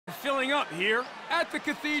filling up here at the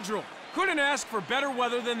Cathedral. Couldn't ask for better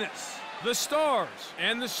weather than this. The Stars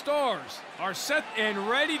and the Stars are set and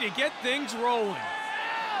ready to get things rolling.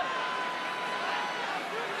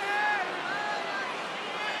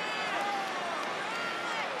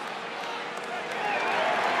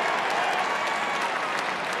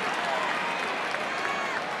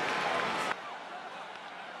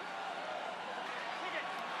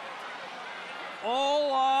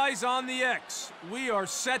 All eyes on the X. We are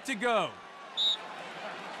set to go.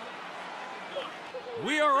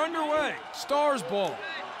 We are underway. Stars ball.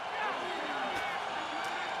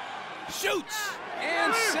 Shoots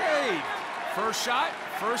and saved. First shot,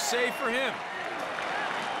 first save for him.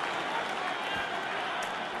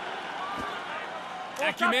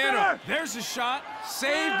 Ecumano, there's a shot,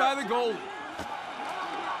 saved by the goalie.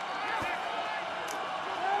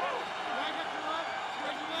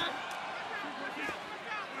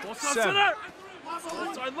 Seven.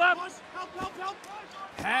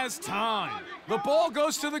 Has time. The ball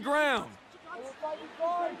goes to the ground.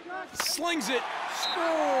 Slings it.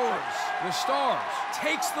 Scores. The Stars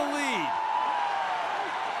takes the lead.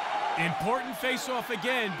 Important face-off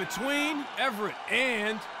again between Everett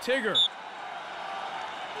and Tigger.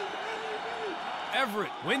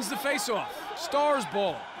 Everett wins the face-off. Stars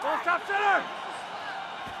ball. Ball top center.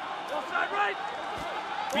 Ball side right.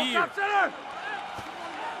 Ball top center.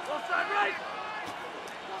 Ball side right.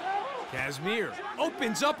 Casimir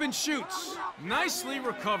opens up and shoots. Nicely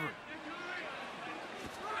recovered.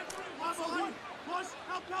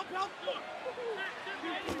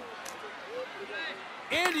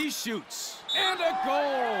 And he shoots. And a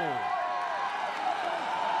goal.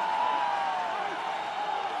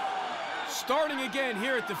 Starting again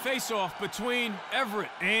here at the face-off between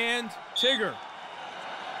Everett and Tigger.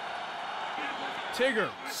 Tigger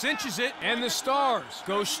cinches it, and the Stars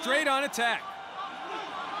go straight on attack.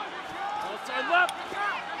 Outside left.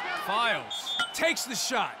 Files takes the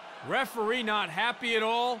shot. Referee not happy at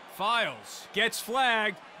all. Files gets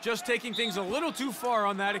flagged, just taking things a little too far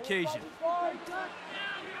on that occasion.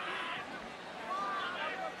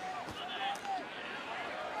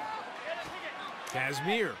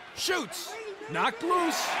 Casimir shoots, knocked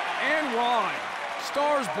loose, and wide.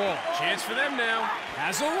 Stars ball. Chance for them now.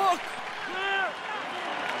 Has a look.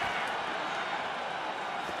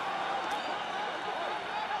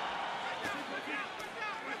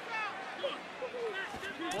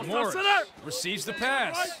 Morris receives the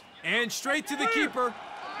pass, and straight to the keeper.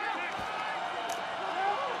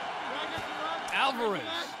 Alvarez.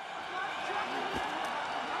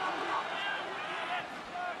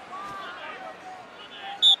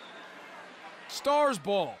 Stars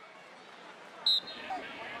ball.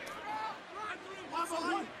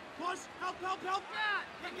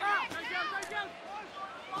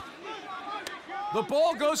 The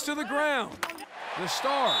ball goes to the ground. The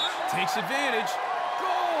Stars takes advantage.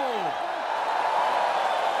 Goal!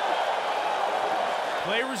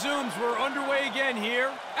 Play resumes. We're underway again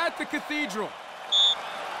here at the Cathedral.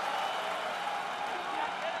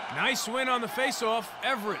 Nice win on the faceoff.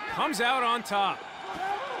 Everett comes out on top.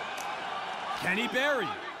 Kenny Berry.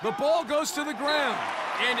 The ball goes to the ground,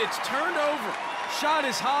 and it's turned over. Shot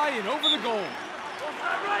is high and over the goal.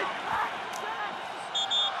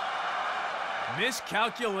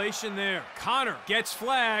 Miscalculation there. Connor gets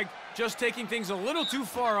flagged, just taking things a little too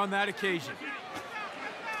far on that occasion.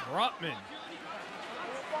 Brutman.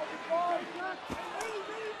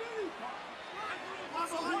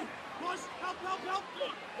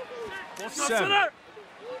 Seven.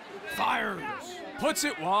 Fires. Puts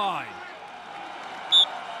it wide.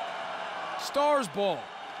 Stars ball.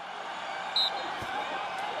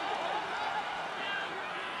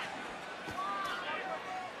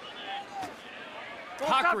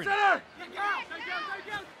 Cochran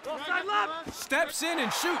steps in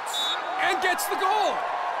and shoots and gets the goal.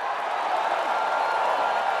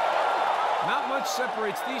 Not much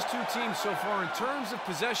separates these two teams so far in terms of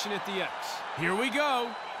possession at the X. Here we go.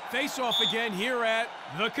 Face-off again here at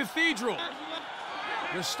the Cathedral.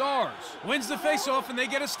 The Stars wins the face-off and they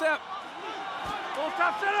get a step. Ball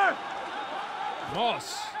top center.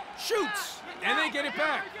 Moss shoots and they get it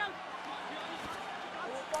back.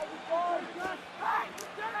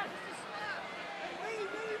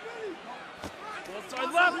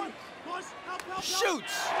 Outside left.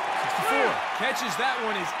 Shoots. 64. Catches that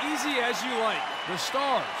one as easy as you like. The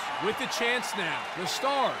Stars with the chance now. The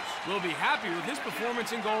Stars will be happy with his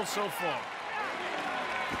performance in goal so far.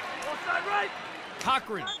 Outside right.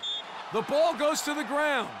 Cochran. The ball goes to the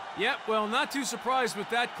ground. Yep, well, not too surprised with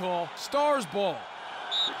that call. Stars ball.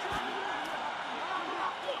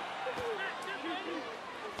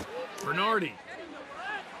 Bernardi.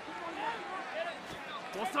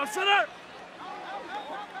 Ball side center.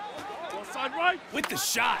 Ball side right. With the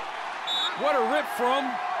shot. What a rip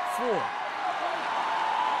from 4.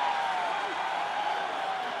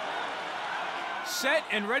 Set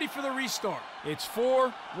and ready for the restart. It's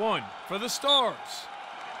 4-1 for the Stars.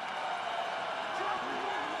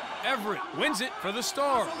 Everett wins it for the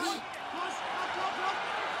Stars.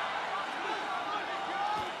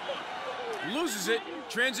 Loses it.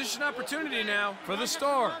 Transition opportunity now for the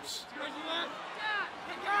Stars.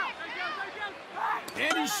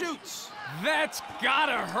 And he shoots. That's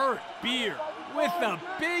gotta hurt. Beer with a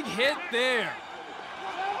big hit there.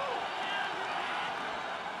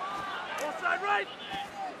 Side right.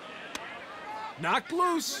 Knocked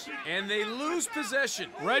loose, and they lose possession.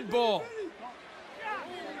 Red ball.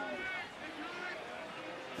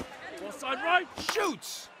 Ball side right.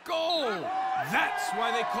 Shoots. Goal. That's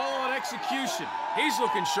why they call it execution. He's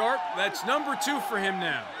looking sharp. That's number 2 for him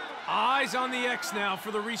now. Eyes on the X now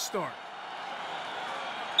for the restart.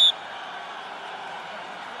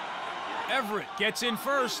 Everett gets in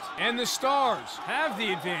first, and the Stars have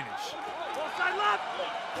the advantage. Ball side left.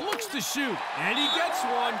 Looks to shoot, and he gets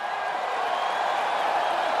one.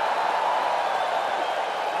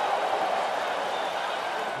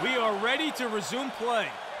 We are ready to resume play.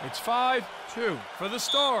 It's 5-2 for the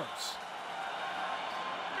Stars.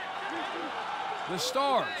 The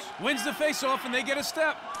Stars wins the faceoff, and they get a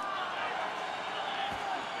step.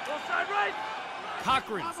 Ball side right.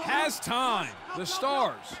 Cochran has time. The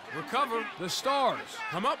Stars recover. The Stars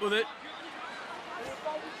come up with it.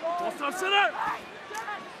 Ball side center.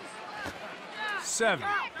 7.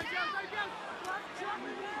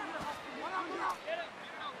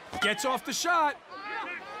 Gets off the shot.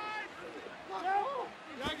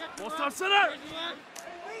 Ball side center.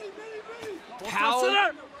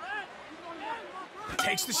 Powell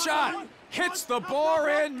takes the shot. Hits the bar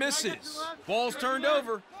and misses. Ball's turned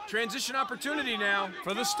over. Transition opportunity now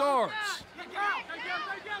for the Stars.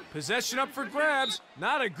 Possession up for grabs.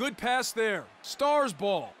 Not a good pass there. Stars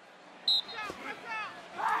ball.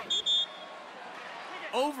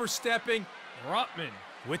 Overstepping. Rutman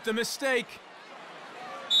with the mistake.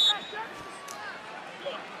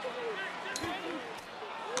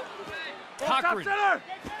 Cochran.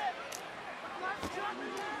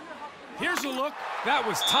 Here's a look. That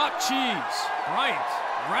was top cheese. Bryant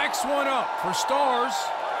racks one up for Stars.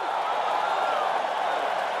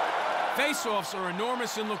 Face-offs are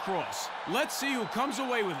enormous in lacrosse. Let's see who comes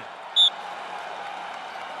away with it.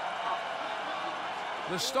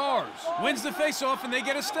 The Stars wins the face-off, and they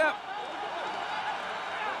get a step.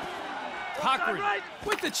 Cochran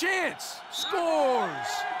with the chance. Scores.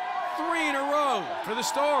 3 in a row for the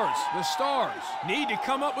Stars. The Stars need to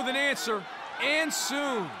come up with an answer, and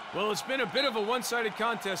soon. Well, it's been a bit of a one-sided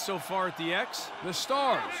contest so far at the X. The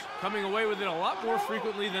Stars coming away with it a lot more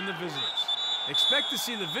frequently than the visitors. Expect to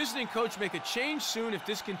see the visiting coach make a change soon if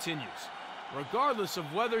this continues. Regardless of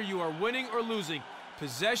whether you are winning or losing,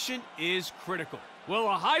 possession is critical. Well,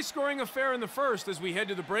 a high-scoring affair in the first as we head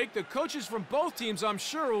to the break. The coaches from both teams, I'm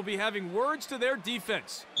sure, will be having words to their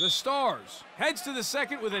defense. The Stars heads to the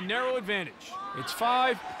second with a narrow advantage. It's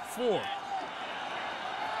 5-4.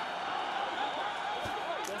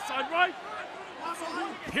 Side right.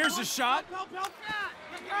 Here's a shot. Ball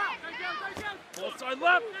side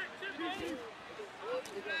left.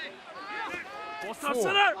 Ball side 4.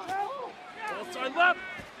 center. Ball side left.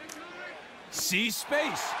 Sees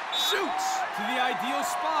space. Shoots to the ideal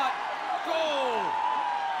spot. Goal!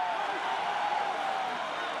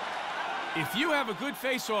 If you have a good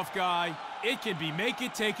face-off guy, it can be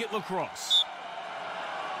make-it-take-it lacrosse.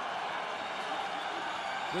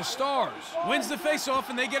 The Stars wins the face-off,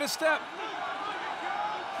 and they get a step.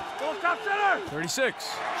 Ball top center.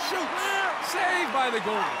 36. Shoots. Saved by the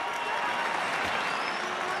goalie.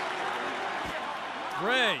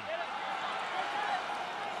 Gray.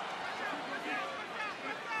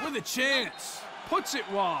 With a chance. Puts it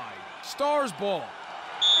wide. Stars ball.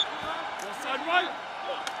 Ball side right.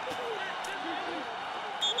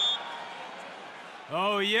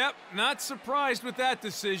 Oh, yep. Not surprised with that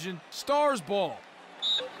decision. Stars ball.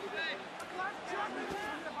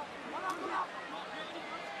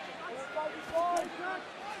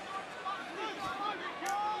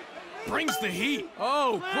 Brings the heat.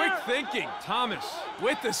 Oh, quick thinking. Thomas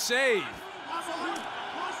with the save.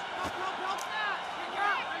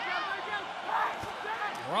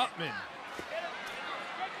 Rutman.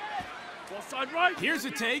 Ball side right. Here's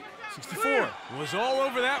a take. 64. Was all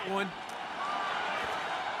over that one.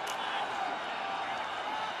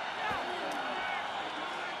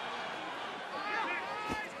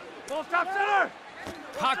 Ball top center.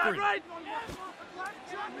 Cochran. Right.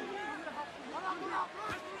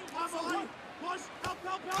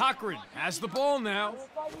 Cochran has the ball now.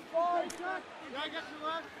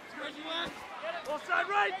 Offside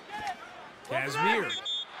right. Casimir.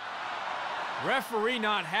 Referee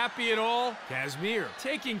not happy at all. Casimir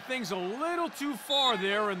taking things a little too far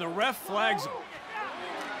there, and the ref flags him.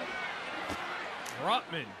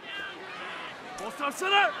 Rutman. Ball side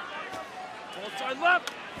center. Ball side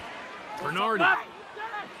left. Bernardi.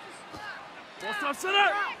 Ball side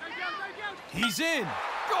center. He's in.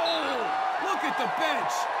 Goal! Look at the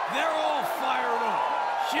bench. They're all fired up.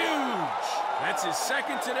 Huge. That's his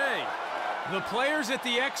second today. The players at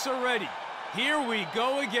the X are ready. Here we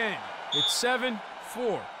go again. It's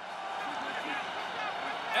 7-4.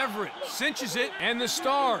 Everett cinches it, and the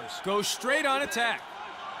Stars go straight on attack.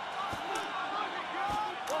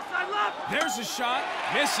 Ball side left. There's a shot.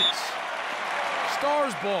 Misses.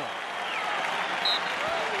 Stars ball. Ball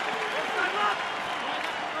side left.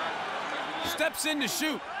 Steps in to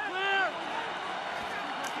shoot. Clear.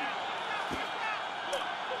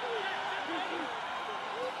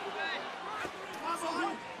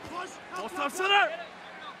 Ball side center.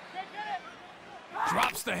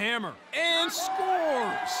 Drops the hammer and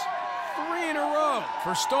scores. 3 in a row.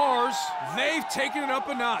 For Stars, they've taken it up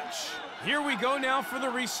a notch. Here we go now for the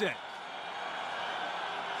reset.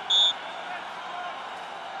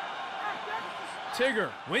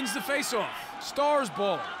 Tigger wins the faceoff. Stars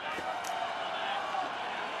ball.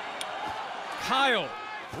 Kyle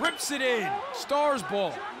rips it in. Stars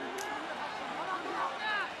ball.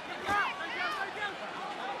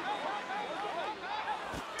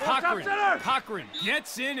 Cochran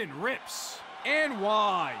gets in and rips. And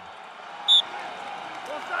wide.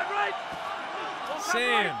 Ball side right. Ball side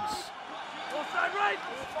Sams. right. Ball side right.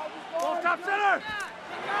 Ball top center.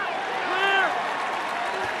 Clear.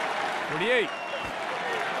 48.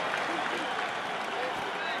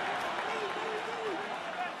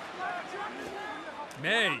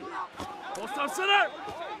 May. Ball side center.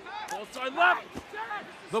 Ball side left.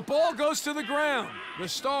 The ball goes to the ground. The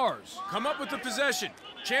Stars come up with the possession.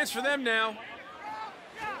 Chance for them now.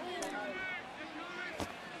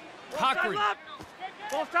 Cochran.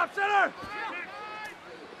 Ball top center.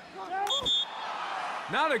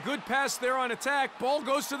 Not a good pass there on attack. Ball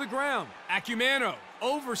goes to the ground. Acumano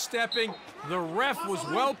overstepping. The ref was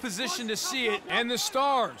well positioned to see it, and the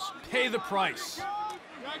Stars pay the price.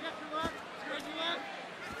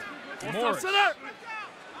 Ball top center.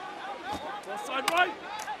 Ball side right.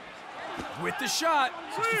 With the shot.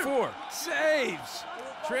 64. Saves.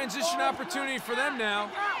 Transition opportunity for them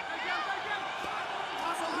now.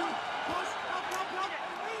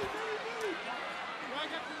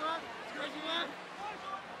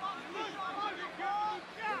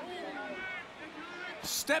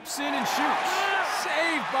 Steps in and shoots.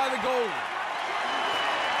 Saved by the goalie.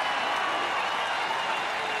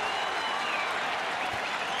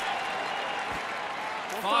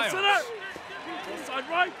 Files. Side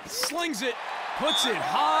right. Slings it. Puts it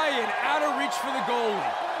high and out of reach for the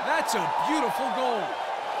goalie. That's a beautiful goal.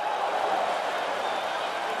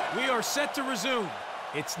 We are set to resume.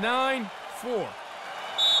 It's 9-4.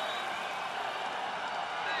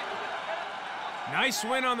 Nice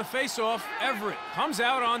win on the faceoff. Everett comes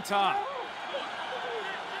out on top.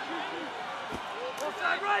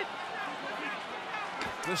 Side right.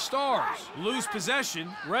 The Stars lose possession.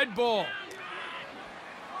 Red ball.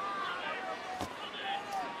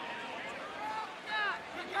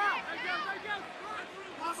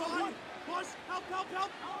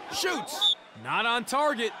 Shoots. Not on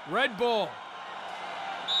target. Red ball.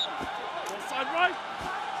 Side right.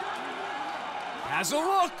 Has a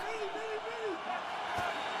look.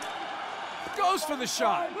 Goes for the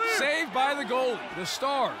shot. Saved by the goalie. The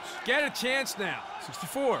Stars get a chance now.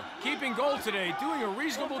 64. Keeping goal today. Doing a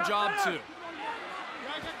reasonable job, too.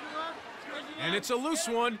 And it's a loose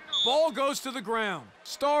one. Ball goes to the ground.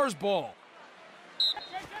 Stars ball.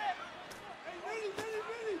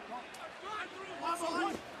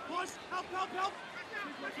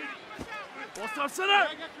 Ball top center.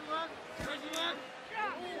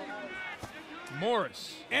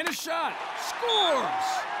 Morris. And a shot. Scores!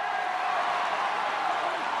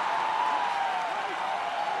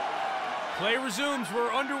 Play resumes.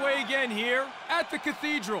 We're underway again here at the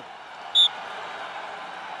Cathedral.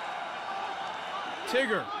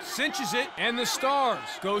 Tigger cinches it, and the Stars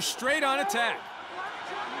go straight on attack.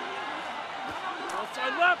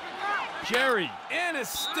 Outside left. Jerry, and a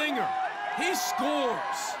stinger. He scores.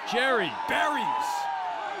 Jerry buries.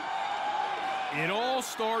 It all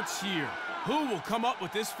starts here. Who will come up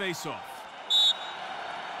with this faceoff?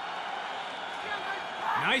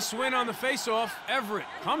 Nice win on the faceoff. Everett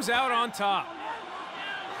comes out on top.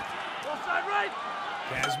 Outside right.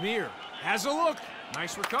 Casimir has a look.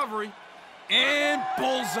 Nice recovery. And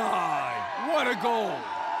bullseye. What a goal.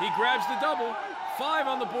 He grabs the double. 5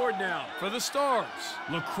 on the board now for the Stars.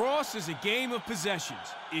 Lacrosse is a game of possessions.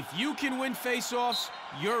 If you can win face-offs,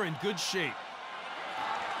 you're in good shape.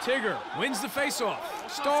 Tigger wins the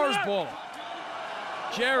face-off. Stars ball.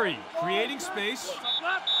 Jerry creating space.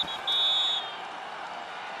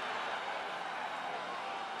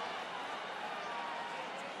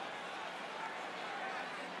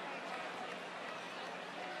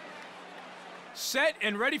 Set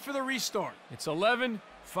and ready for the restart. It's 11-5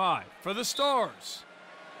 for the Stars.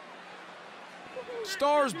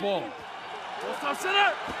 Stars ball.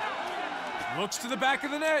 Looks to the back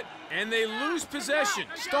of the net, and they lose possession.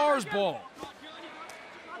 Stars ball.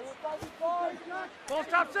 Ball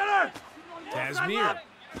stop center. Casimir.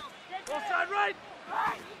 Ball side right.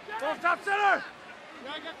 Ball stop center.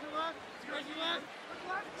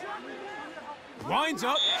 Winds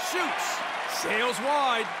up, shoots. Sails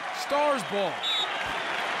wide. Stars ball.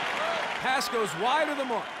 Pass goes wide of the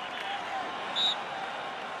mark.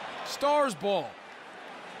 Stars ball.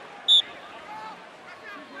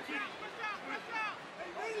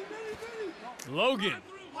 Logan.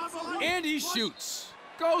 And he shoots.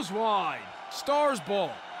 Goes wide. Stars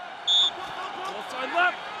ball. Ball side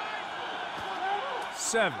left.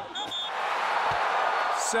 7.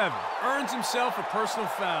 Earns himself a personal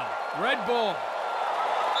foul. Red ball.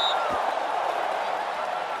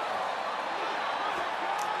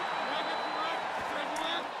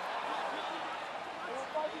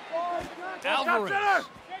 Alvarez.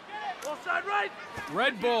 Ball side right.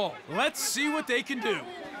 Red ball. Let's see what they can do.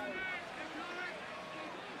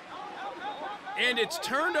 And it's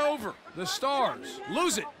turned over. The Stars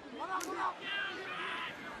lose it.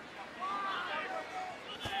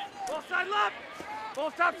 Ball side left.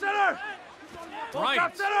 Ball stop center. Ball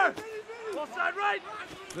Bryant. stop center. Ball side right.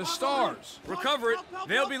 The Stars recover it.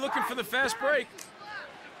 They'll be looking for the fast break.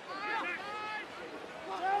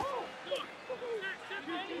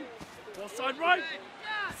 Ball side right.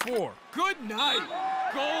 4. Good night.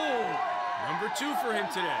 Goal. Number 2 for him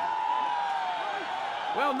today.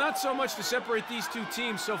 Well, not so much to separate these two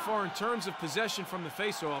teams so far in terms of possession from the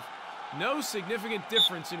faceoff. No significant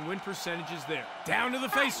difference in win percentages there. Down to the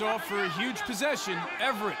faceoff for a huge possession.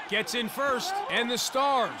 Everett gets in first, and the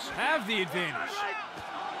Stars have the advantage.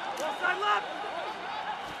 Ball side left.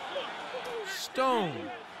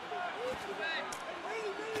 Stone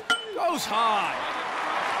goes high.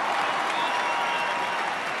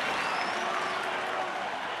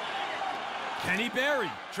 Kenny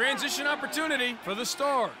Berry, transition opportunity for the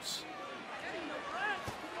Stars.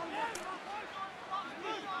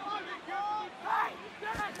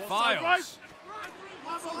 Files.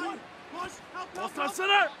 Ball stop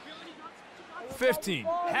center. 15,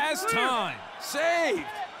 has time, saved.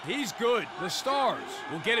 He's good. The Stars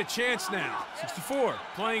will get a chance now. 64,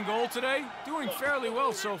 playing goal today, doing fairly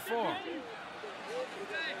well so far.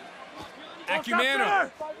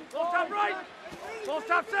 Acumano. Ball stop right. Ball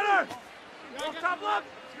stop center. Ball stop left.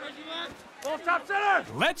 Ball stop center.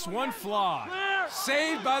 Lets one fly.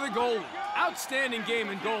 Saved by the goalie. Outstanding game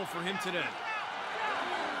and goal for him today.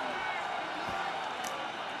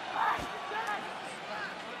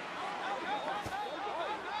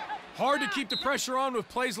 Hard to keep the pressure on with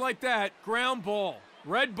plays like that. Ground ball.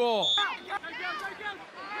 Red ball.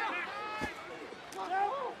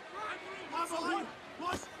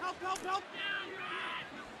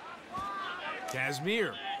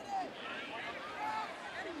 Casimir.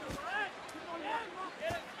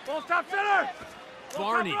 Ball stop center.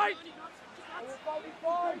 Barney.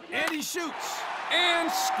 And he shoots. And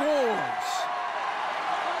scores.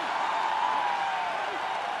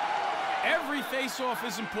 Every face-off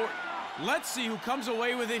is important. Let's see who comes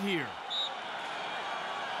away with it here.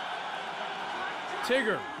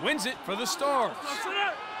 Tigger wins it for the Stars.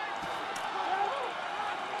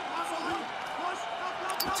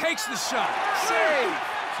 Takes the shot. Save.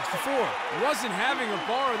 64. Wasn't having a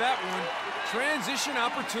bar of that one. Transition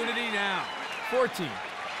opportunity now. 14.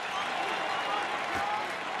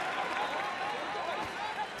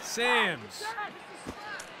 Sams.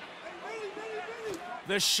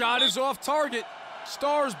 The shot is off target.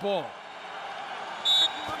 Stars ball.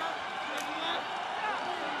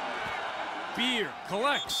 Beer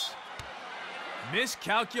collects.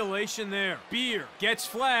 Miscalculation there. Beer gets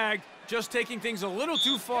flagged, just taking things a little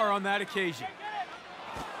too far on that occasion.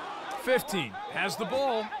 15 has the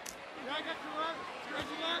ball.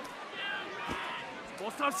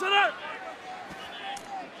 Ball stop center.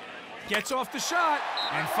 Gets off the shot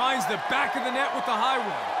and finds the back of the net with the high one.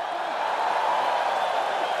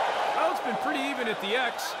 Well, it's been pretty even at the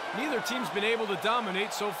X. Neither team's been able to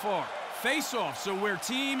dominate so far. Face-off, so where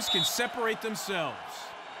teams can separate themselves.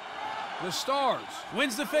 The Stars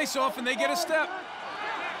wins the face-off and they get a step.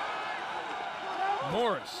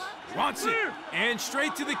 Morris wants it, and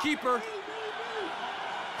straight to the keeper.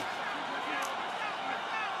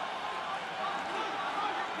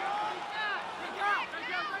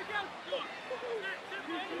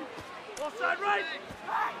 Offside right.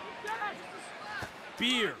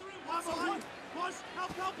 Beer.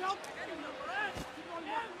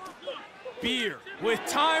 Beer, with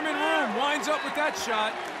time and room, winds up with that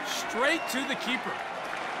shot straight to the keeper.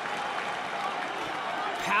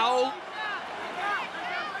 Powell.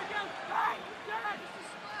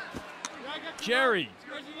 Jerry.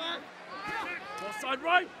 Offside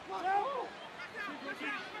right.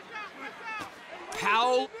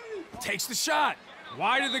 Powell takes the shot.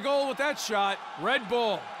 Wide of the goal with that shot. Red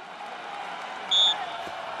ball.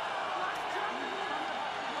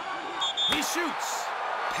 He shoots.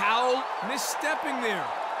 Powell misstepping there.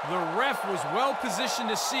 The ref was well positioned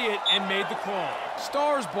to see it and made the call.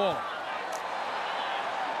 Stars ball.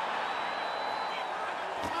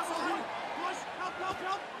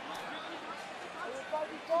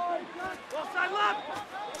 Offside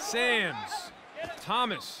left. Sams.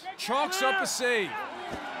 Thomas chalks up a save.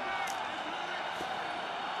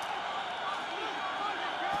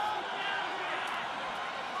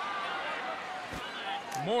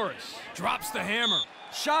 Morris drops the hammer.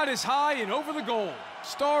 Shot is high and over the goal.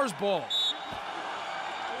 Stars ball.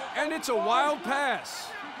 And it's a wild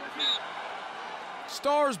pass.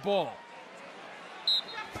 Stars ball.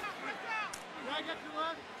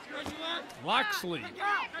 Loxley.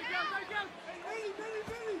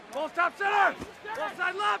 Ball top center.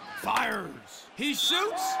 Offside left. Fires. He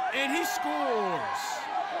shoots and he scores.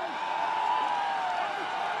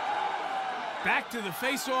 Back to the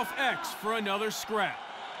face-off X for another scrap.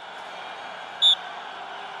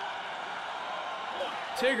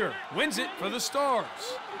 Tigger wins it for the Stars.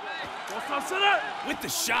 Ball top center. With the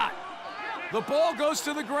shot. The ball goes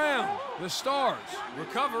to the ground. The Stars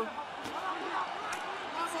recover.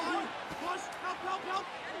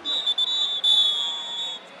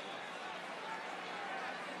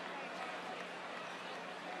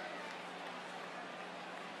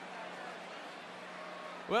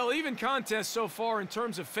 Well, even contest so far in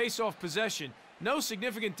terms of face-off possession. No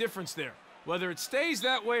significant difference there. Whether it stays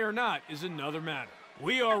that way or not is another matter.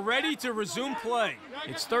 We are ready to resume play.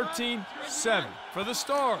 It's 13-7 for the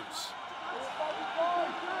Stars.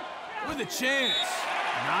 With a chance.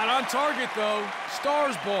 Not on target, though.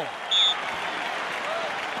 Stars ball.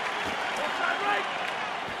 Offside right.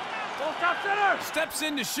 Ball top center. Steps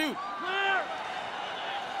in to shoot. Clear.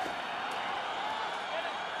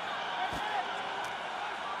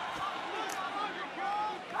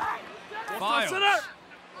 Files.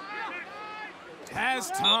 Has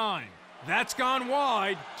time. That's gone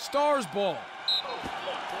wide. Stars ball.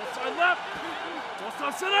 Offside left.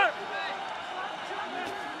 Offside center.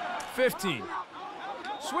 15.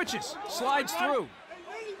 Switches. Slides through.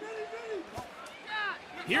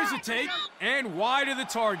 Here's a take. And wide of the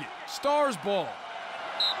target. Stars ball.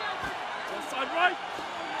 Offside right.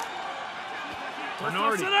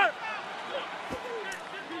 Bernardi. Center.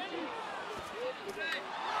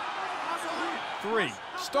 Three.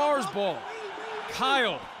 Stars ball.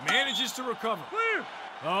 Kyle manages to recover. Clear.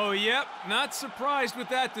 Oh, yep. Not surprised with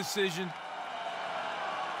that decision.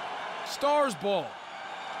 Stars ball.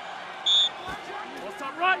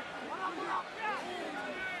 Offside right.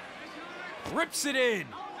 Rips it in.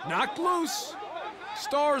 Knocked loose.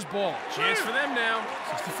 Stars ball. Chance for them now.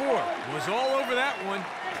 64. Was all over that one.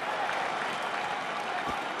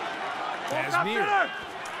 Kazmir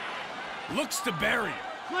looks to bury.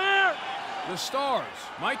 Clear. The Stars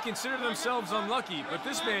might consider themselves unlucky, but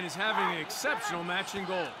this man is having an exceptional match in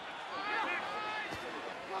goal.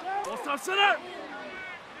 Offside center.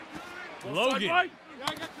 Logan. Right.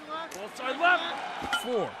 Offside left.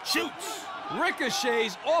 4. Shoots.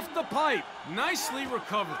 Ricochets off the pipe. Nicely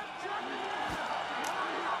recovered.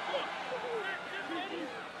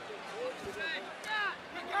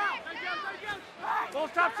 Ball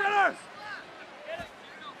top center.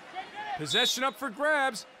 Possession up for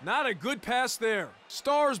grabs. Not a good pass there.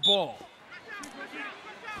 Stars ball.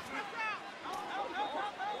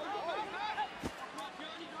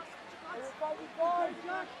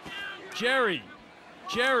 Jerry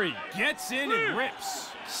gets in and rips.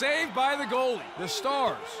 Saved by the goalie. The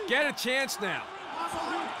Stars get a chance now.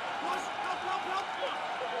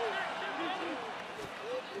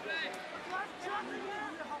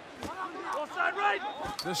 Offside right.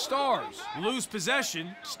 The Stars lose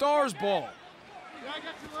possession. Stars ball.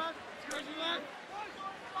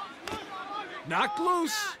 Knocked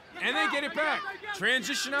loose. and they get it back.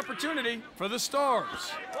 Transition opportunity for the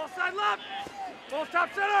Stars. Ball side left. Ball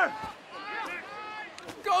top center.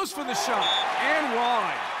 Goes for the shot, and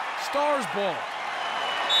wide. Stars ball.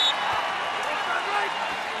 Ball side right.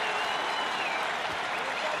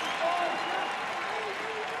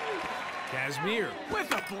 Casimir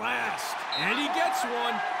with a blast, and he gets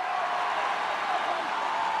one.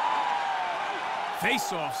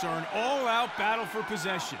 Face-offs are an all-out battle for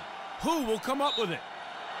possession. Who will come up with it?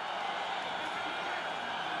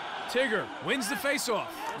 Tigger wins the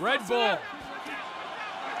face-off. Red ball.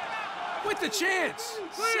 With the chance.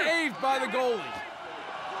 Saved by the goalie.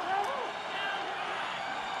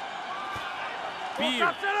 Ball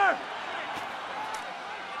top center.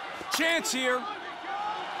 Chance here.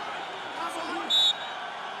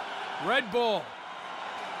 Red ball.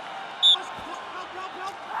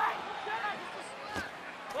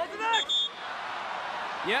 Ball to next.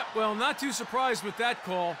 Yep, well, not too surprised with that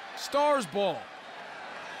call. Stars ball.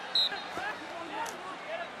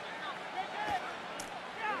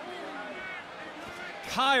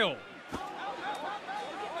 Kyle.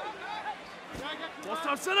 Ball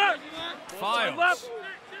top center. Files.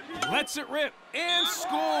 Lets it rip and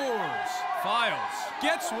scores. Files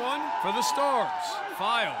gets one for the Stars.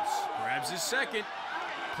 Files grabs his second.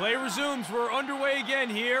 Play resumes. We're underway again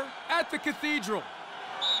here at the Cathedral.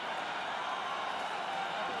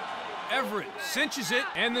 Everett cinches it,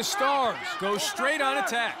 and the Stars go straight on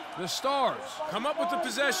attack. The Stars come up with the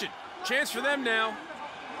possession. Chance for them now.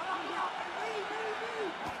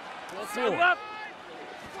 Ball side left.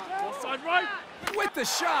 Ball side right. With the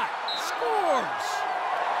shot. Scores.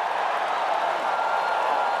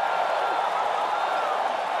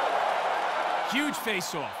 Huge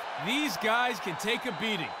face-off. These guys can take a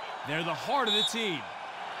beating. They're the heart of the team.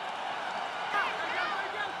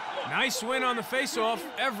 Nice win on the face-off.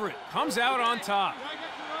 Everett comes out on top.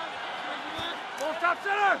 Ball top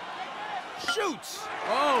center. Shoots.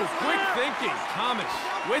 Oh, quick thinking. Thomas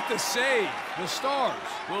with the save. The Stars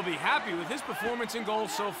will be happy with his performance in goal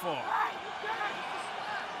so far.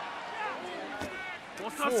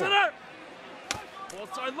 Ball top center. Ball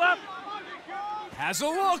side left. Has a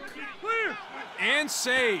look. Clear. And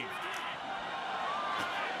saved.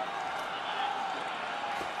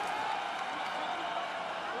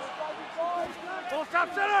 Ball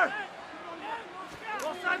top center.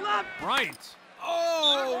 Ball side left. Bryant.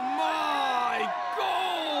 Oh, my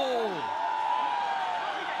goal!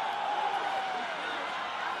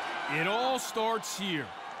 It all starts here.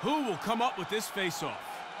 Who will come up with this face-off?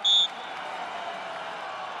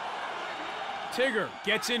 Tigger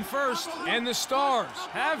gets in first, and the Stars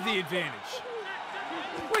have the advantage.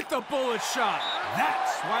 With the bullet shot.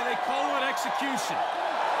 That's why they call it execution.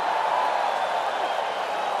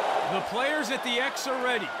 The players at the X are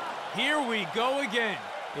ready. Here we go again.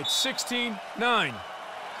 It's 16-9.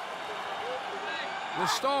 The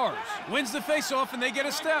Stars wins the face-off, and they get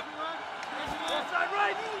a step. Ball side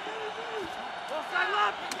right. Ball side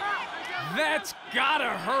left. That's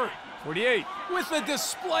gotta hurt. 48 with a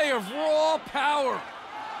display of raw power.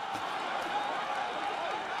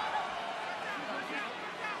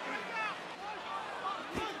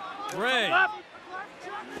 Ray Left.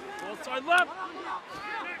 Ball side left.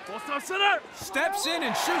 Ball side center. steps in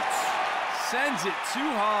and shoots. Sends it too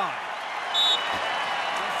high.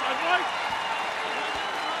 Ball side right.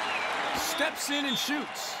 Steps in and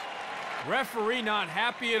shoots. Referee not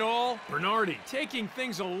happy at all. Bernardi taking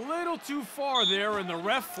things a little too far there, and the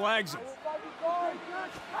ref flags him.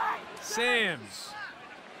 Sams.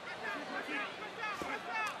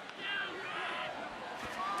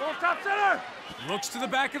 Ball top center. Looks to the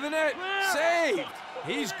back of the net. Saved.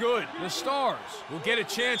 He's good. The Stars will get a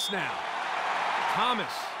chance now.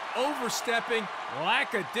 Thomas overstepping.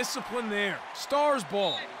 Lack of discipline there. Stars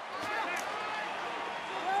ball.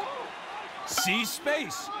 Sees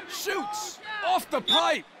space. Shoots. Off the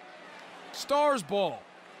pipe. Stars ball.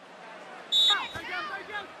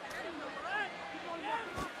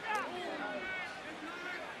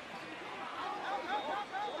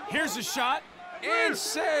 Here's a shot. And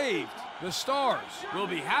saved. The Stars will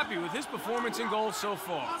be happy with his performance in goal so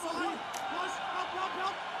far.